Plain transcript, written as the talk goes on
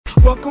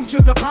Welcome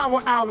to the Power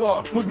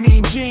Hour with me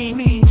and Gene.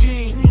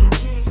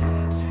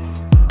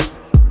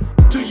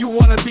 Do you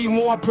want to be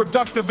more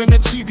productive and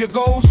achieve your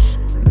goals?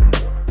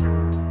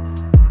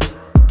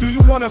 Do you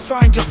want to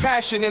find your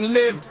passion and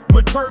live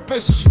with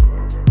purpose?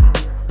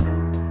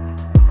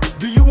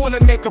 Do you want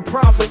to make a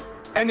profit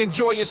and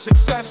enjoy your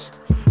success?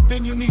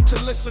 Then you need to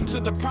listen to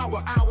the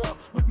Power Hour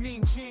with me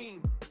and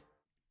Gene.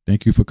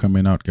 Thank you for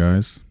coming out,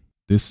 guys.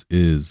 This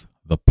is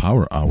the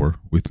Power Hour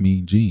with me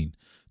and Gene.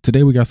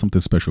 Today we got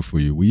something special for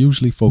you. We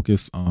usually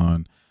focus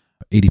on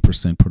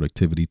 80%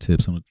 productivity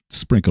tips and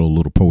sprinkle a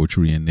little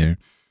poetry in there.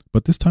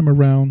 But this time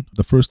around,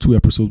 the first two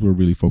episodes were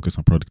really focused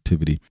on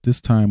productivity.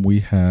 This time we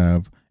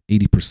have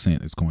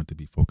 80% is going to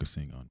be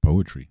focusing on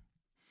poetry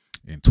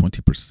and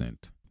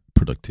 20%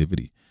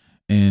 productivity.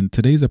 And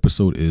today's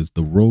episode is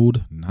The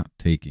Road Not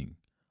Taking,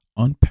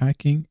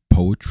 Unpacking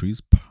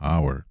Poetry's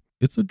Power.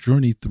 It's a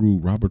journey through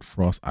Robert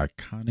Frost's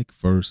iconic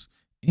verse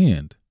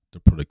and the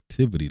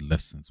productivity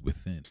lessons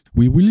within.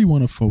 We really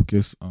want to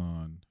focus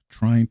on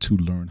trying to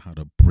learn how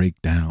to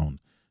break down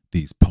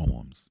these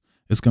poems.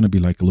 It's going to be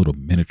like a little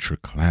miniature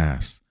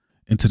class.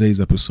 In today's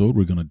episode,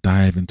 we're going to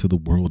dive into the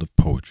world of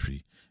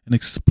poetry and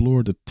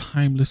explore the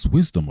timeless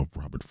wisdom of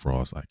Robert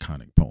Frost's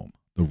iconic poem,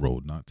 The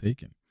Road Not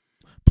Taken.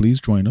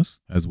 Please join us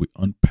as we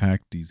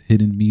unpack these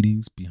hidden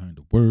meanings behind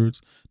the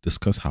words,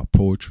 discuss how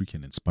poetry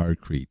can inspire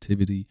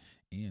creativity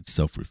and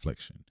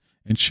self-reflection,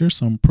 and share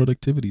some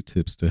productivity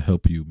tips to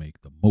help you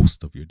make the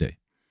most of your day.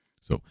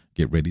 So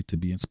get ready to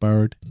be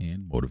inspired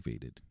and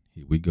motivated.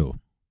 Here we go.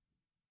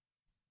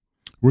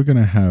 We're going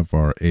to have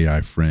our AI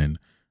friend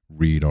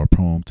read our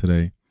poem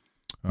today.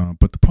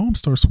 But the poem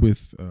starts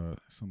with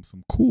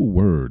some cool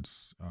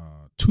words.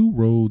 Two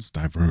roads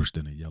diverged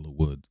in a yellow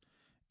wood,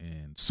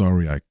 and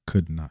sorry I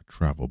could not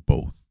travel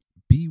both.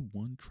 Be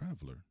one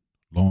traveler.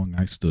 Long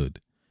I stood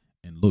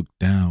and looked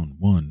down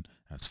one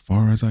as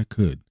far as I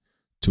could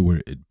to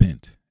where it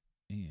bent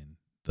in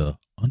the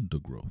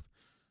undergrowth.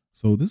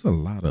 So there's a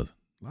lot of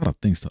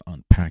things to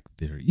unpack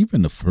there.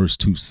 Even the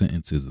first two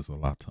sentences is a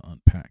lot to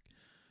unpack.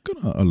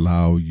 I'm gonna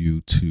allow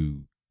you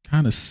to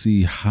kind of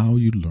see how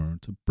you learn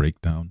to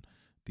break down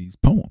these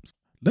poems.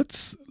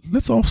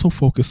 Let's also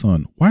focus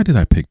on why did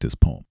I pick this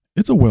poem.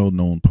 It's a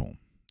well-known poem.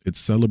 It's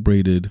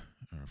celebrated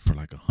for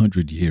like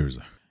 100 years.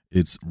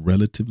 It's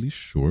relatively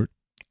short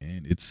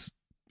and it's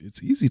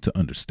easy to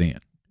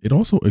understand. It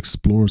also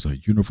explores a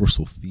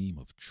universal theme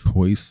of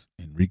choice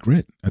and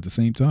regret at the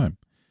same time.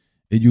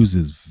 It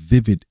uses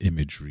vivid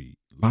imagery,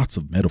 lots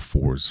of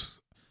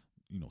metaphors,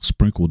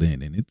 sprinkled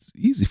in, and it's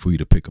easy for you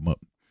to pick them up.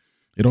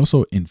 It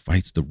also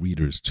invites the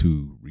readers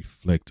to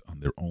reflect on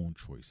their own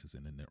choices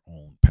and in their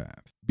own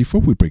path. Before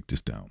we break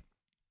this down,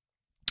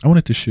 I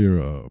wanted to share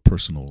a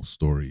personal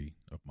story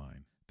of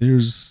mine.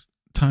 There's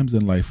times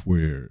in life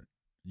where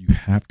you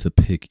have to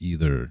pick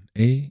either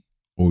A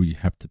or you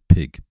have to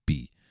pick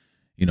B.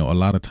 A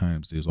lot of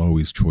times there's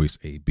always choice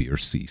A, B, or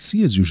C.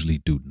 C is usually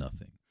do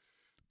nothing.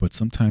 But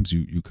sometimes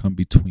you come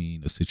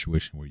between a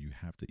situation where you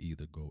have to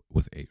either go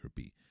with A or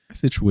B. My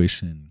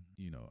situation,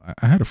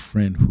 I had a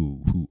friend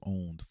who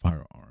owned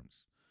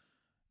firearms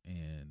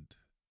and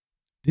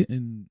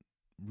didn't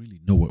really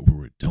know what we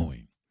were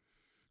doing.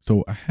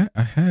 So I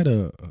had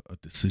a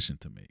decision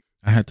to make.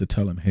 I had to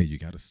tell him, hey, you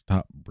got to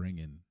stop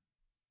bringing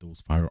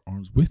those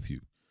firearms with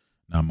you.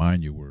 Now,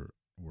 mind you,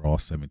 we're all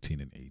 17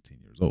 and 18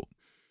 years old.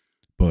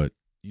 But,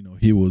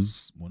 he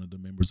was one of the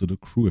members of the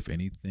crew. If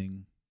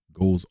anything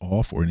goes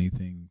off or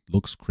anything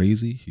looks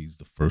crazy, he's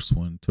the first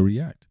one to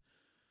react.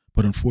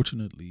 But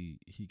unfortunately,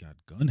 he got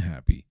gun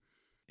happy,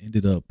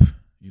 ended up,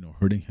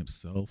 hurting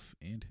himself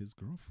and his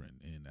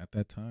girlfriend. And at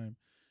that time,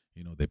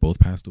 they both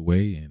passed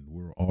away and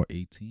we were all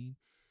 18.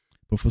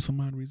 But for some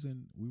odd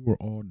reason, we were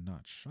all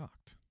not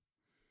shocked.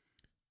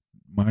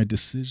 My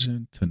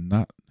decision to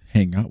not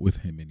hang out with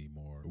him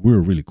anymore, we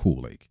were really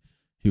cool. Like,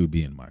 he would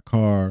be in my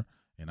car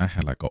and I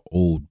had like an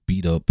old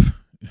beat up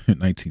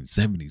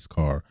 1970s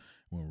car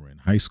when we were in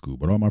high school.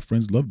 But all my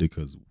friends loved it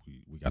because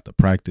we got to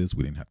practice.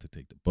 We didn't have to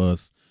take the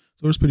bus.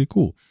 So it was pretty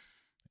cool.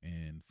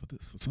 And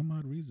for some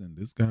odd reason,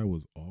 this guy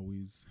was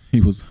always,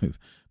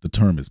 the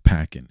term is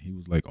packing. He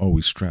was like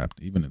always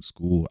strapped, even in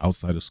school,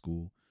 outside of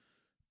school.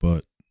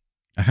 But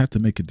I had to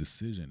make a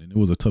decision, and it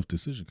was a tough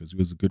decision because he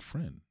was a good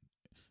friend.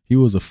 He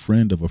was a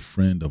friend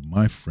of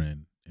my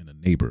friend and a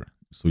neighbor.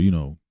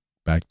 So,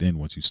 back then,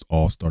 once you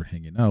all start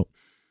hanging out,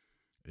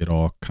 it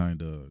all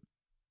kind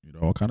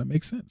of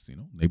makes sense.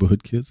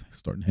 Neighborhood kids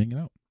starting hanging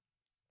out,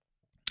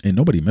 and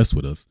nobody messed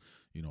with us.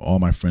 All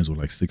my friends were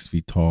like 6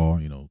 feet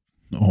tall,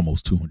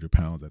 almost 200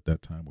 pounds at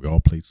that time. We all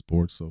played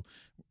sports. So,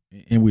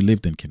 and we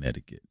lived in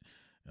Connecticut.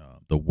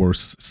 The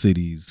worst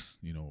cities,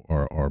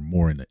 are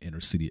more in the inner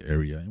city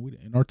area.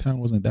 And our town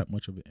wasn't that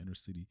much of an inner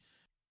city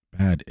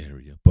bad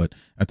area. But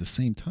at the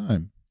same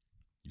time,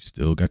 you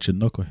still got your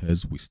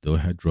knuckleheads. We still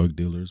had drug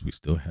dealers. We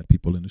still had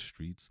people in the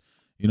streets.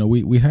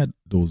 We had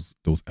those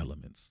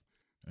elements.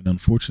 And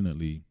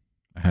unfortunately,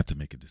 I had to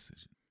make a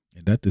decision.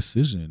 And that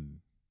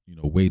decision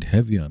weighed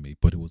heavy on me,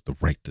 but it was the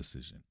right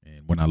decision.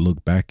 And when I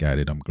look back at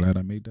it, I'm glad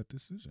I made that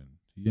decision.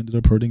 He ended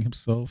up hurting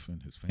himself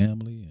and his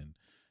family, and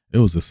it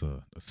was just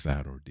a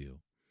sad ordeal.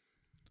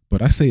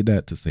 But I say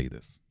that to say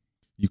this.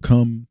 You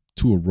come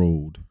to a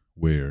road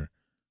where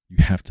you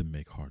have to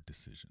make hard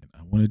decisions.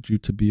 I wanted you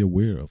to be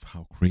aware of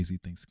how crazy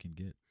things can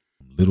get,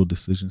 from little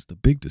decisions to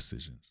big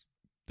decisions.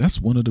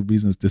 That's one of the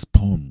reasons this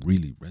poem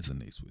really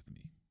resonates with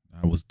me.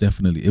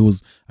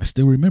 I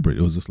still remember it.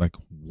 It was just like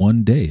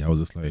one day I was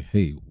just like,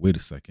 hey, wait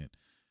a second.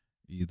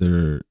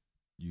 Either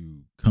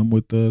you come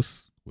with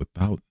us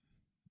without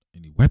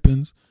any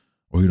weapons,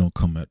 or you don't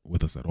come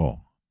with us at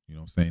all. You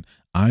know what I'm saying?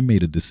 I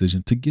made a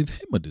decision to give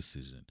him a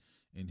decision,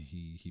 and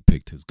he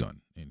picked his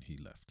gun and he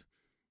left.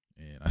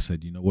 And I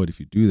said, you know what? If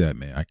you do that,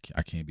 man,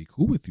 I can't be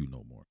cool with you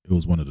no more. It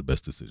was one of the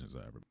best decisions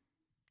I ever made.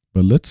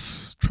 But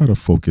let's try to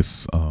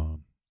focus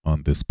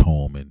on this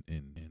poem and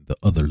the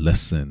other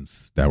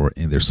lessons that were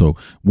in there. So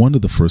one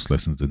of the first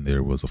lessons in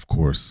there was, of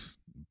course,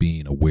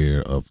 being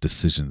aware of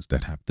decisions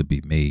that have to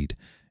be made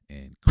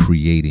and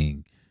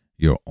creating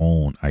your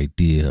own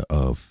idea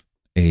of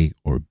A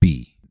or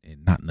B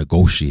and not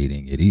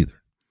negotiating it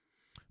either.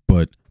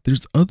 But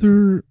there's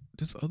other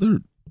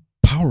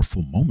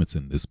powerful moments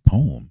in this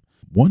poem.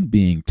 One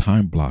being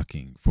time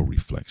blocking for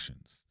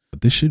reflections.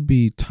 This should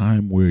be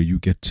time where you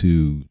get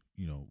to,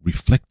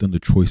 reflect on the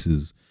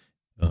choices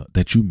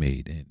that you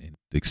made and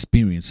the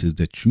experiences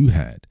that you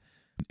had.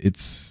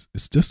 It's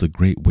just a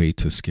great way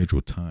to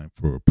schedule time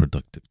for a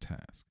productive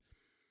task,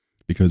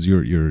 because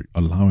you're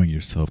allowing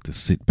yourself to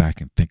sit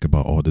back and think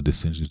about all the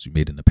decisions you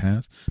made in the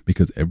past,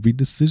 because every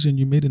decision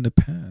you made in the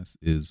past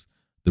is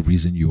the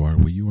reason you are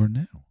where you are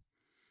now.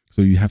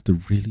 So you have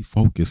to really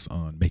focus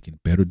on making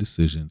better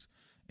decisions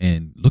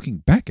and looking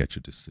back at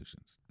your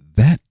decisions.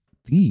 That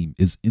theme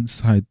is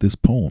inside this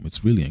poem.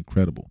 It's really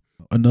incredible.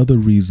 Another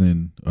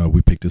reason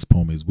we picked this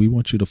poem is we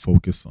want you to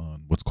focus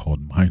on what's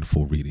called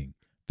mindful reading.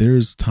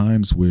 There's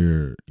times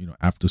where,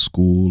 after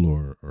school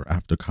or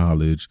after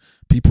college,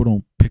 people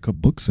don't pick up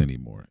books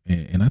anymore.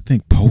 And I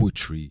think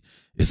poetry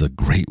is a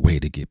great way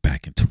to get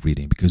back into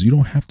reading, because you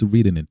don't have to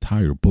read an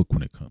entire book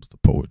when it comes to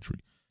poetry.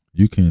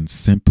 You can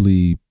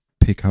simply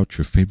pick out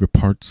your favorite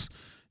parts.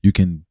 You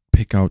can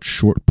pick out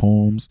short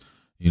poems.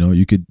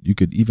 You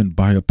could even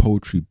buy a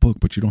poetry book,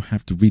 but you don't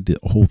have to read the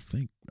whole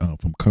thing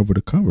from cover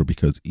to cover,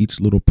 because each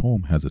little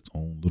poem has its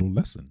own little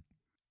lesson.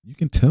 You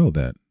can tell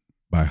that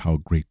by how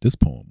great this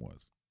poem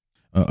was.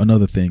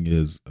 Another thing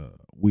is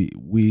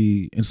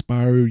we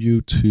inspire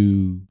you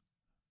to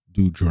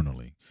do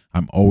journaling.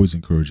 I'm always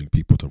encouraging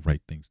people to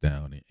write things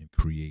down and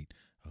create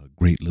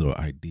great little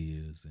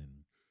ideas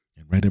and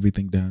write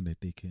everything down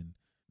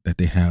that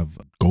they have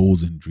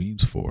goals and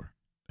dreams for.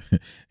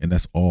 And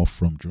that's all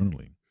from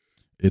journaling.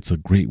 It's a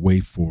great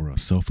way for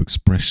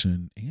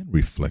self-expression and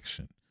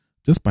reflection,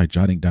 just by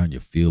jotting down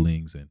your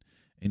feelings and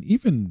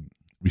even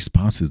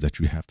responses that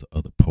you have to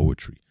other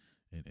poetry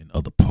and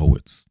other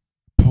poets.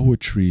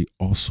 Poetry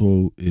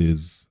also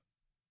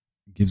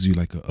gives you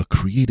like a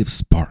creative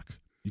spark.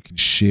 You can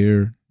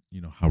share,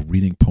 how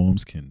reading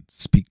poems can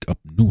speak up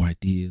new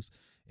ideas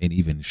and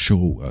even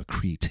show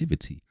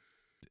creativity.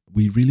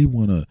 We really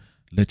want to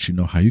let you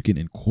know how you can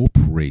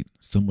incorporate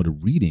some of the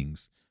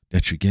readings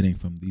that you're getting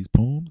from these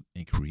poems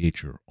and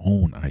create your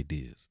own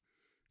ideas.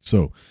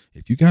 So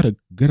if you got a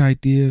good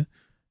idea,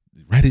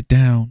 write it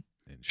down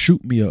and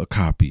shoot me a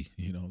copy.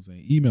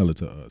 Email it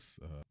to us.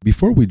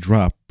 Before we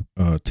drop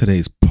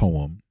today's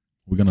poem,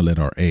 we're going to let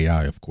our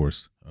AI, of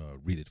course,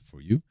 read it for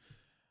you.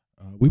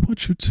 We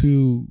want you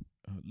to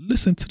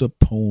listen to the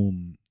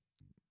poem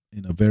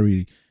in a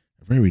very,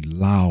 very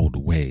loud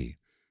way.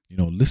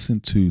 Listen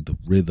to the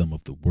rhythm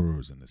of the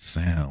words and the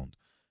sound.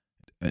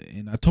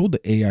 And I told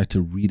the AI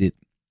to read it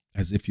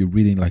as if you're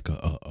reading like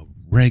a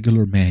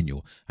regular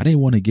manual. I didn't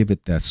want to give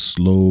it that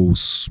slow,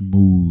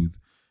 smooth,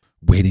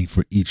 waiting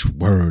for each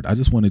word. I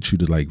just wanted you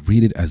to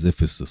read it as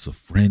if it's just a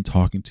friend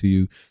talking to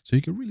you, so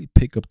you can really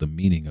pick up the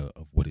meaning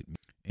of what it means.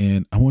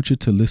 And I want you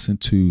to listen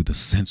to the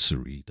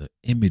sensory, the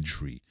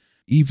imagery,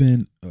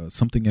 even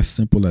something as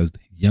simple as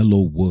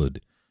yellow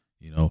wood,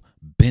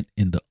 bent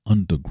in the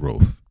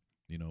undergrowth.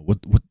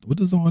 What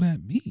does all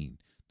that mean?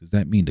 Does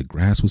that mean the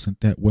grass wasn't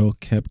that well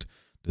kept?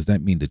 Does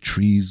that mean the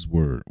trees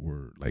were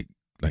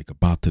like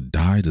about to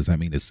die? Does that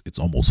mean it's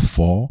almost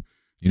fall?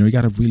 You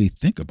got to really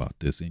think about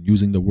this. And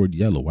using the word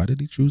yellow, why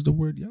did he choose the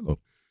word yellow?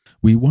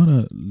 We want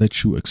to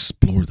let you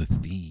explore the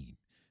theme.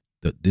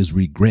 There's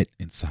regret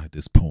inside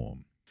this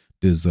poem.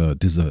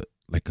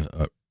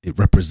 It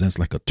represents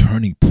like a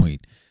turning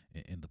point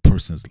in the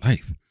person's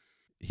life.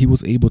 He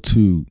was able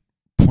to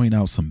point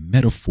out some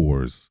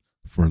metaphors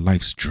for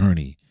life's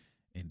journey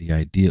and the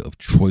idea of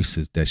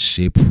choices that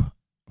shape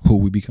who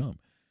we become.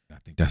 I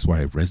think that's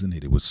why it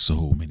resonated with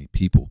so many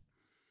people.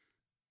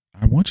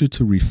 I want you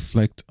to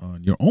reflect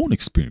on your own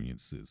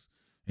experiences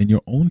and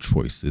your own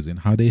choices and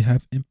how they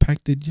have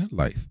impacted your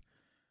life.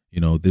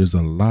 There's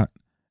a lot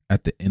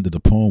at the end of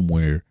the poem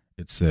where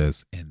it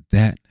says, and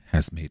that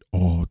has made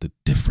all the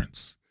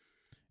difference.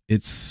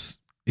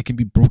 It can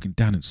be broken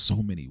down in so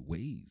many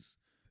ways.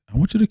 I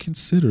want you to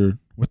consider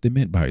what they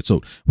meant by it.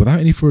 So without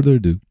any further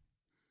ado,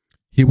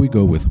 here we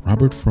go with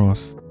Robert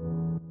Frost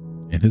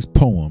and his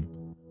poem,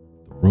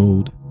 The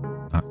Road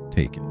Not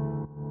Taken.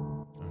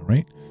 All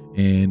right.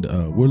 And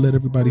we'll let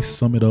everybody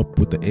sum it up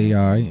with the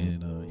AI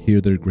and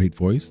hear their great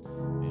voice.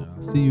 And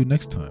I'll see you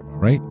next time, all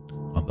right,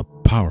 on the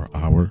Power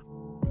Hour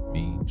with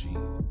me,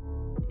 Gene.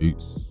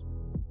 Peace.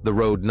 The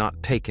Road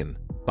Not Taken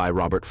by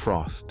Robert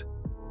Frost.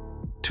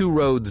 Two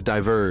roads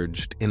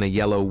diverged in a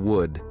yellow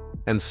wood,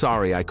 and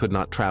sorry I could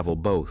not travel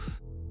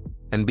both.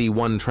 And be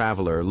one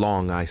traveler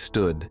long I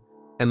stood,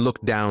 and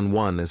looked down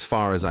one as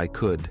far as I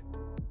could,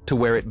 to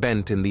where it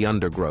bent in the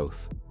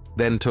undergrowth,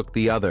 then took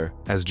the other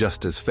as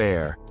just as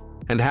fair,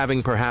 and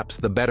having perhaps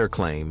the better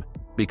claim,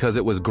 because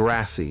it was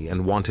grassy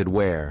and wanted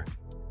wear,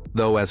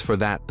 though as for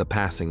that the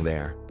passing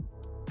there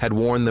had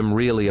worn them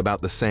really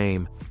about the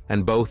same,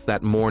 and both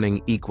that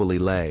morning equally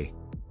lay.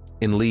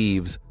 In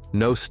leaves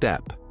no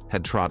step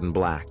had trodden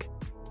black.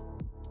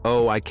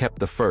 Oh, I kept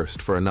the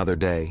first for another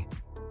day,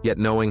 yet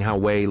knowing how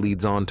way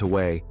leads on to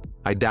way,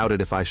 I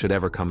doubted if I should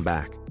ever come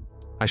back.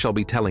 I shall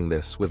be telling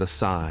this with a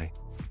sigh.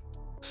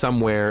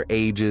 Somewhere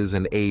ages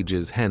and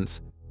ages hence,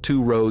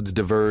 two roads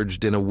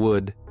diverged in a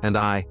wood, and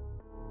I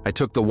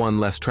took the one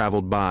less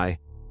traveled by,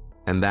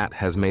 and that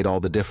has made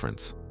all the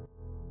difference.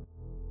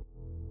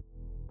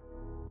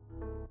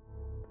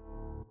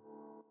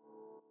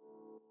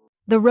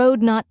 The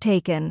Road Not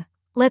Taken.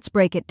 Let's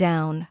break it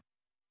down.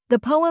 The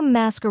poem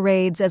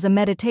masquerades as a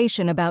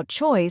meditation about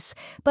choice,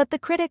 but the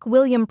critic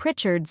William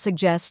Pritchard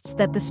suggests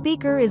that the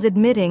speaker is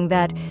admitting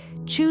that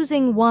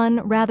choosing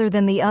one rather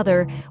than the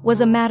other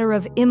was a matter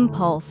of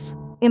impulse,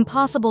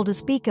 impossible to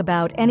speak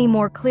about any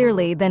more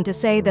clearly than to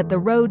say that the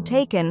road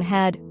taken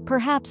had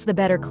perhaps the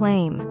better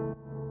claim.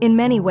 In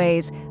many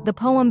ways, the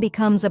poem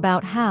becomes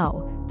about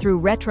how, through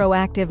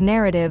retroactive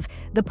narrative,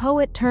 the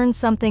poet turns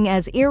something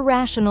as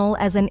irrational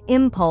as an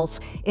impulse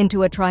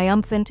into a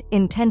triumphant,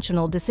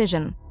 intentional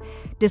decision.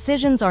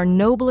 Decisions are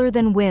nobler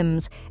than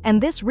whims,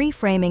 and this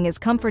reframing is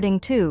comforting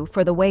too,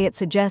 for the way it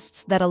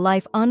suggests that a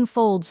life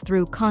unfolds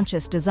through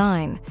conscious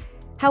design.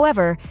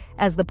 However,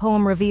 as the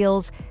poem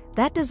reveals,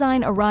 that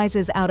design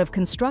arises out of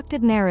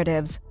constructed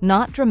narratives,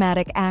 not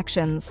dramatic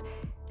actions.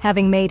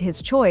 Having made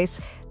his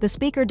choice, the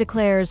speaker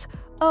declares,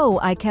 "Oh,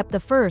 I kept the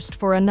first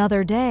for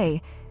another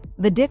day."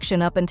 The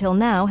diction up until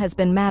now has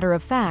been matter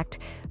of fact,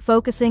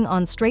 focusing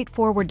on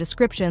straightforward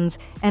descriptions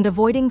and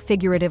avoiding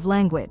figurative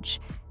language.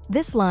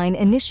 This line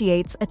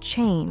initiates a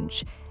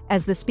change.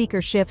 As the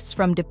speaker shifts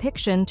from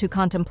depiction to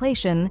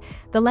contemplation,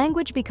 the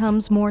language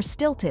becomes more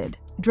stilted,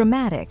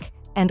 dramatic,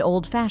 and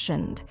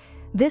old-fashioned.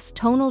 This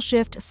tonal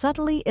shift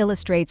subtly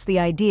illustrates the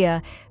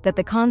idea that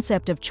the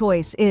concept of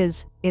choice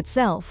is,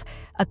 itself,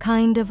 a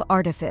kind of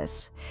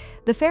artifice.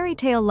 The fairy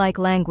tale-like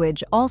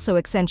language also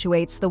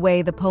accentuates the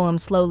way the poem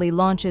slowly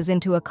launches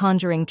into a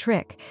conjuring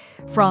trick.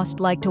 Frost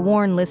liked to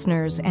warn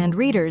listeners and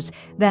readers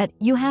that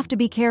you have to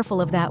be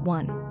careful of that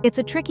one. It's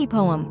a tricky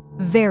poem,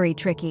 very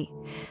tricky.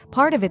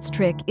 Part of its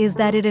trick is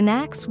that it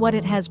enacts what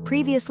it has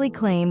previously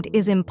claimed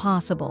is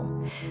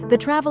impossible. The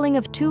traveling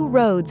of two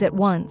roads at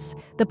once.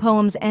 The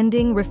poem's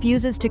ending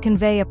refuses to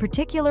convey a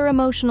particular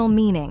emotional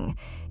meaning.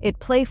 It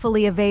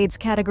playfully evades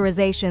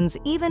categorizations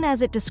even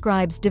as it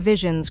describes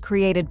divisions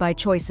created by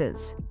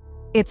choices.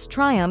 Its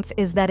triumph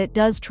is that it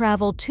does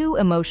travel two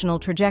emotional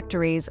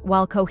trajectories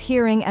while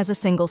cohering as a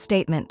single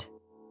statement.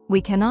 We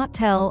cannot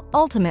tell,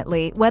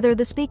 ultimately, whether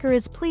the speaker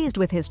is pleased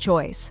with his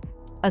choice.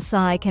 A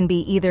sigh can be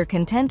either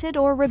contented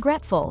or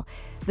regretful.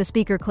 The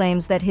speaker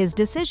claims that his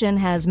decision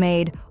has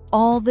made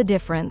all the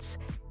difference.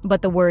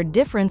 But the word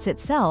difference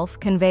itself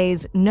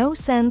conveys no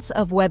sense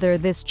of whether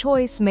this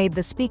choice made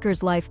the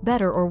speaker's life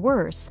better or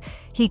worse.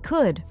 He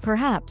could,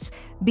 perhaps,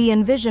 be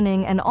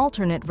envisioning an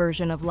alternate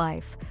version of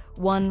life,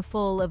 one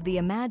full of the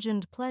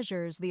imagined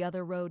pleasures the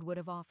other road would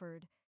have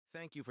offered.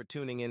 Thank you for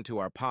tuning into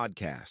our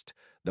podcast,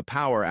 The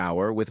Power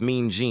Hour with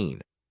Mean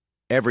Gene.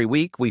 Every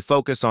week, we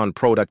focus on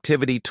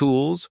productivity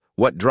tools,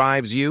 what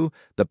drives you,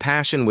 the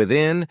passion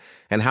within,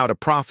 and how to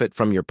profit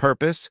from your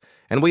purpose.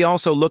 And we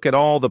also look at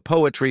all the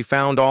poetry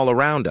found all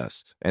around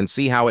us and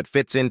see how it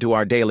fits into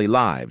our daily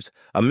lives,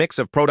 a mix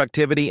of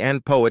productivity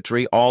and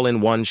poetry all in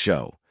one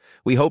show.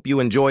 We hope you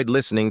enjoyed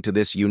listening to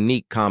this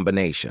unique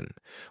combination.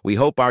 We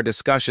hope our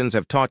discussions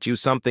have taught you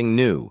something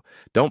new.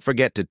 Don't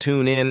forget to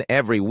tune in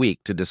every week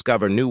to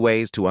discover new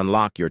ways to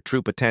unlock your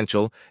true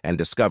potential and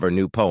discover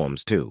new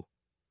poems too.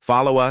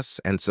 Follow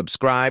us and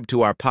subscribe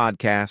to our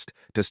podcast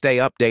to stay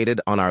updated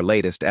on our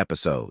latest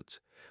episodes.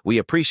 We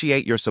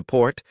appreciate your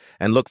support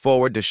and look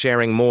forward to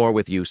sharing more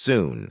with you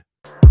soon.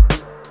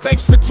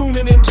 Thanks for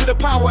tuning in to the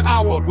Power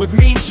Hour with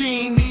Mean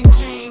Gene.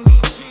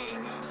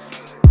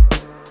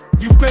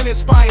 You've been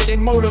inspired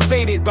and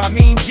motivated by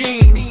Mean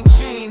Gene.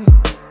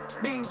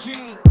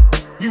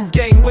 You've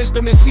gained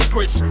wisdom and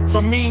secrets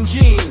from Mean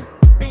Gene.